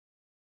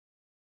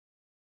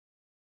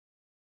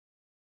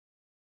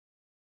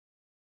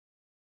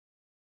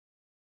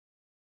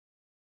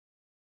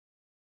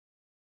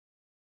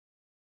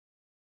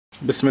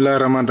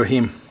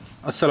बिस्मिल्लाहिर्रहमानिर्रहीम।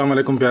 अस्सलाम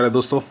वालेकुम प्यारे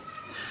दोस्तों।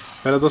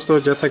 पहले दोस्तों,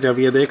 जैसा कि आप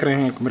ये देख रहे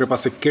हैं, मेरे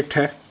पास एक किट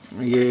है,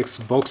 ये इस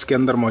बॉक्स के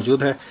अंदर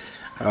मौजूद है।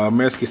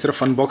 मैं इसकी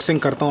सिर्फ अनबॉक्सिंग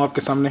करता हूँ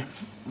आपके सामने,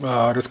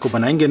 और इसको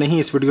बनाएंगे नहीं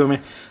इस वीडियो में,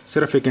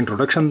 सिर्फ एक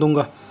इंट्रोडक्शन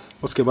दूंगा।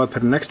 उसके बाद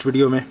फिर नेक्स्ट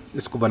वीडियो में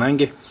इसको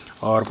बनाएंगे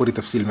और पूरी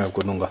तफसील मैं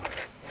आपको दूंगा।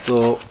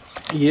 तो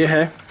ये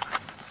है,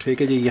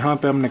 ठीक है जी। यहाँ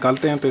पे हम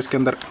निकालते हैं तो इसके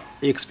अंदर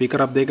एक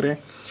स्पीकर आप देख रहे हैं,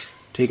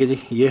 ठीक है जी।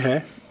 ये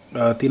है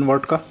 3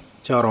 वाट का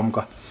 4 ओम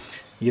का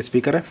ये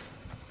स्पीकर है।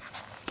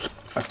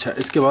 अच्छा,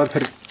 इसके बाद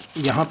फिर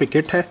यहाँ पे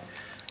किट है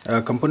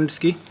कंपोनेंट्स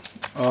की,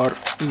 और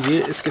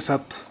ये इसके साथ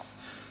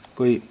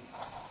कोई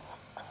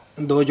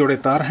 2 जोड़े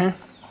तार हैं,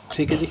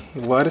 ठीक है जी।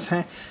 वायर्स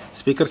हैं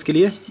स्पीकर्स के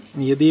लिए,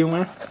 ये दिए हुए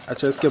हैं।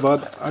 अच्छा, इसके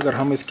बाद अगर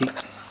हम इसकी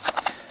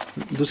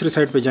दूसरी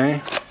साइड पे जाएं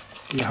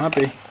यहाँ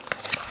पे,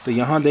 तो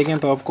यहाँ देखें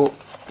तो आपको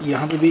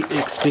यहाँ पे भी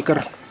एक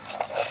स्पीकर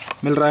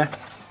मिल रहा है,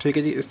 ठीक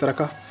है जी। इस तरह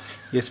का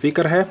ये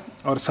स्पीकर है,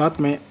 और साथ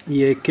में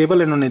ये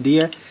केबल इन्होंने दी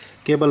है।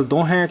 केबल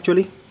 2 हैं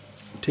एक्चुअली,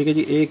 ठीक है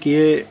जी। एक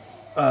ये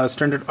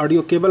स्टैंडर्ड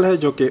ऑडियो केबल है,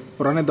 जो कि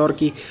पुराने दौर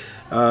की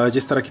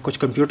जिस तरह की कुछ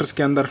कंप्यूटर्स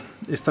के अंदर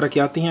इस तरह की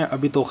आती हैं।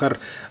 अभी तो खैर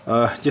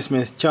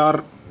जिसमें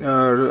 4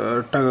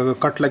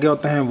 कट लगे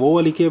होते हैं वो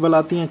वाली केबल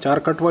आती हैं, 4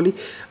 कट वाली।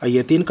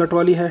 ये 3 कट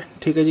वाली है,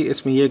 ठीक है जी।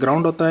 इसमें ये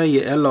ग्राउंड होता है,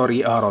 ये एल और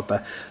ये आर होता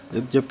है,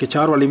 जबकि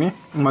 4 वाली में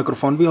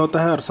माइक्रोफोन भी होता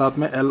है, और साथ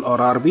में एल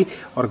और आर भी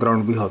और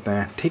ग्राउंड भी होते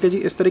हैं, ठीक है जी।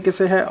 इस तरीके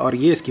से है। और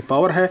ये इसकी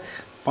पावर है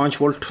 5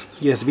 वोल्ट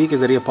USB के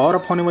ज़रिए पावर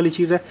अप होने वाली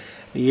चीज़ है।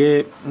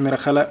 ये मेरा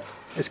ख्याल है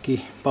इसकी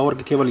पावर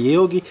की केबल ये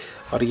होगी,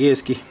 और ये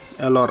इसकी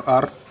एल और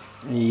आर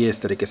ये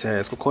इस तरीके से है।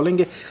 इसको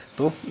खोलेंगे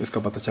तो इसका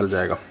पता चल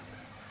जाएगा।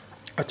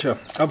 अच्छा,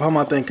 अब हम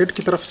आते हैं किट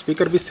की तरफ।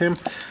 स्पीकर भी सेम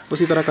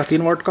उसी तरह का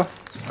 3 वाट का।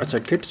 अच्छा,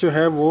 किट जो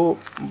है वो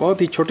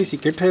बहुत ही छोटी सी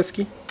किट है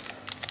इसकी।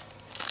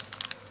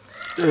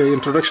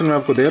 इंट्रोडक्शन मैं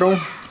आपको दे रहा हूँ,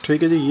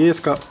 ठीक है जी। ये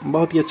इसका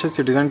बहुत ही अच्छे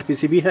से डिज़ाइन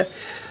PCB है,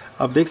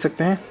 आप देख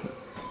सकते हैं।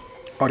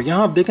 और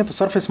यहाँ आप देखें तो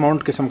सरफेस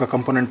माउंट किस्म का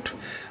कंपोनेंट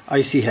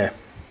IC है,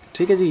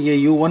 ठीक है जी। ये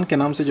U1 के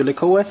नाम से जो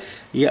लिखा हुआ है,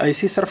 ये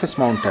IC सरफेस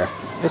माउंट है।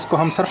 इसको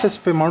हम सरफेस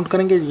पे माउंट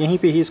करेंगे, यहीं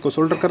पे ही इसको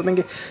सोल्डर कर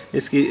देंगे।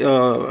 इसकी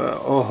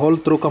होल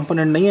थ्रू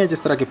कंपोनेंट नहीं है,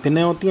 जिस तरह की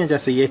पिनें होती हैं,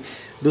 जैसे ये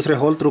दूसरे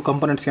होल थ्रू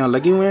कंपोनेंट्स यहाँ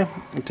लगे हुए हैं,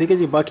 ठीक है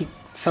जी। बाकी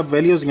सब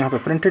वैल्यूज़ यहाँ पे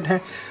प्रिंटेड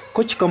हैं।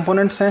 कुछ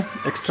कंपोनेंट्स हैं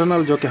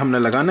एक्सटर्नल जो कि हमने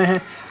लगाने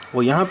हैं,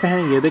 वो यहाँ पे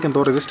हैं। ये देखें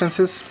 2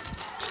 रेजिस्टेंसेस,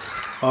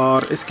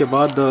 और इसके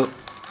बाद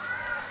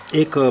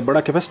एक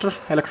बड़ा कैपेसिटर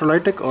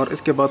इलेक्ट्रोलाइटिक, और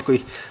इसके बाद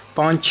कोई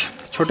 5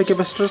 छोटे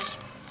कैपेसिटर्स,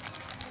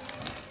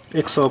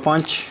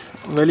 105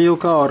 वैल्यू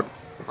का, और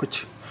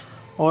कुछ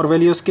और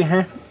वैल्यूज़ के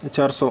हैं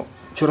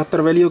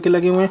 474 वैल्यू के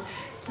लगे हुए हैं,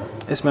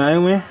 इसमें आए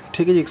हुए हैं,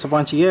 ठीक है जी।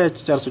 105 ये है,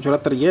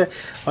 474 ये है,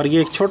 और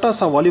ये एक छोटा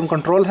सा वॉल्यूम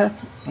कंट्रोल है,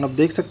 आप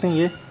देख सकते हैं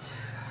ये,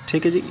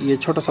 ठीक है जी। ये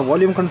छोटा सा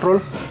वॉल्यूम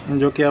कंट्रोल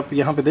जो कि आप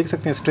यहाँ पे देख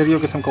सकते हैं, स्टेरियो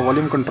किस्म का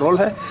वॉल्यूम कंट्रोल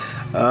है।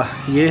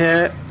 ये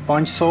है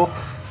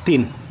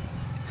 503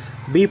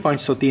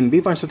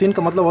 B503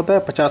 का मतलब होता है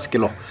 50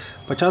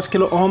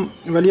 किलो ओम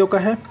वैल्यू का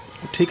है,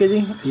 ठीक है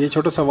जी। ये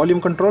छोटा सा वॉल्यूम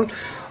कंट्रोल,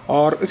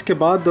 और इसके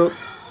बाद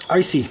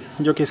IC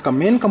जो कि इसका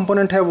मेन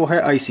कंपोनेंट है वो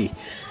है IC,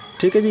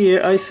 ठीक है जी।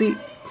 ये IC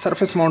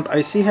सरफेस माउंट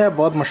IC है,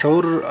 बहुत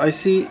मशहूर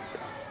IC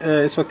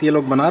इस वक्त ये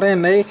लोग बना रहे हैं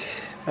नए,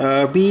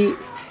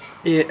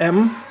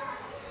 BAM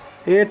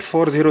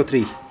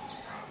 8403,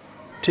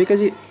 ठीक है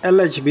जी।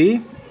 LHB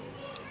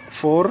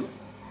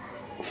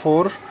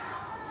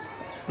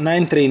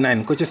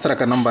 44939 कुछ इस तरह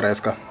का नंबर है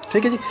इसका,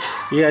 ठीक है जी।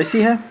 ये IC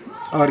है,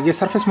 और ये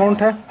सरफेस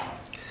माउंट है,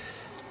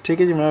 ठीक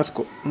है जी। मैं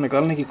इसको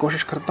निकालने की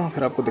कोशिश करता हूँ,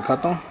 फिर आपको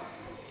दिखाता हूँ।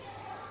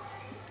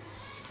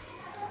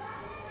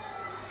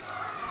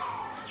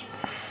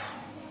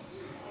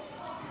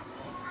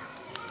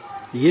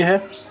 ये है,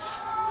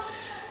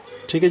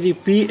 ठीक है जी।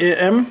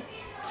 PAM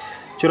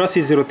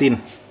 8403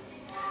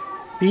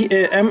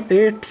 PAM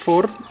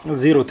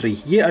 8403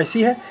 ये IC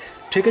है,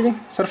 ठीक है जी।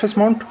 सरफेस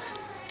माउंट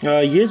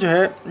ये जो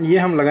है ये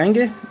हम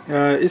लगाएंगे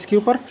इसके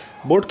ऊपर,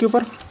 बोर्ड के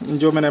ऊपर,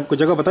 जो मैंने आपको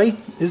जगह बताई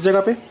इस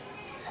जगह पे,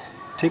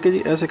 ठीक है जी।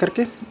 ऐसे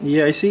करके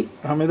ये IC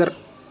हम इधर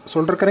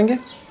सोल्डर करेंगे,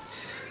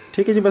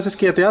 ठीक है जी। बस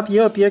इसकी एहतियात ये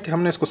होती है कि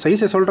हमने इसको सही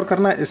से सोल्डर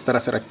करना है, इस तरह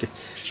से रख के,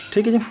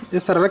 ठीक है जी।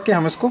 इस तरह रख के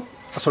हम इसको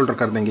सोल्डर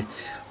कर देंगे,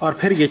 और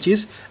फिर ये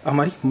चीज़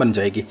हमारी बन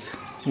जाएगी।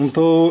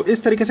 तो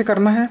इस तरीके से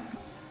करना है,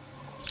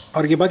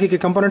 और ये बाकी के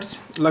कंपोनेंट्स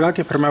लगा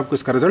के फिर मैं आपको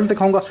इसका रिज़ल्ट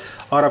दिखाऊंगा,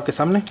 और आपके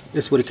सामने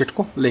इस पूरी किट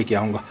को लेके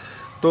आऊँगा।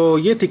 तो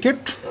ये थी किट,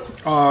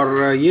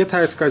 और ये था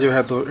इसका जो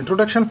है तो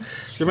इंट्रोडक्शन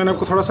जो मैंने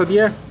आपको थोड़ा सा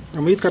दिया है।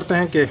 उम्मीद करते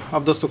हैं कि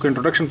आप दोस्तों को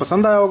इंट्रोडक्शन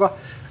पसंद आया होगा।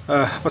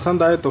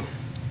 पसंद आए तो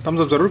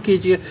थम्स अप ज़रूर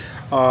कीजिए,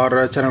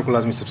 और चैनल को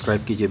लाजमी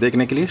सब्सक्राइब कीजिए।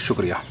 देखने के लिए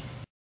शुक्रिया।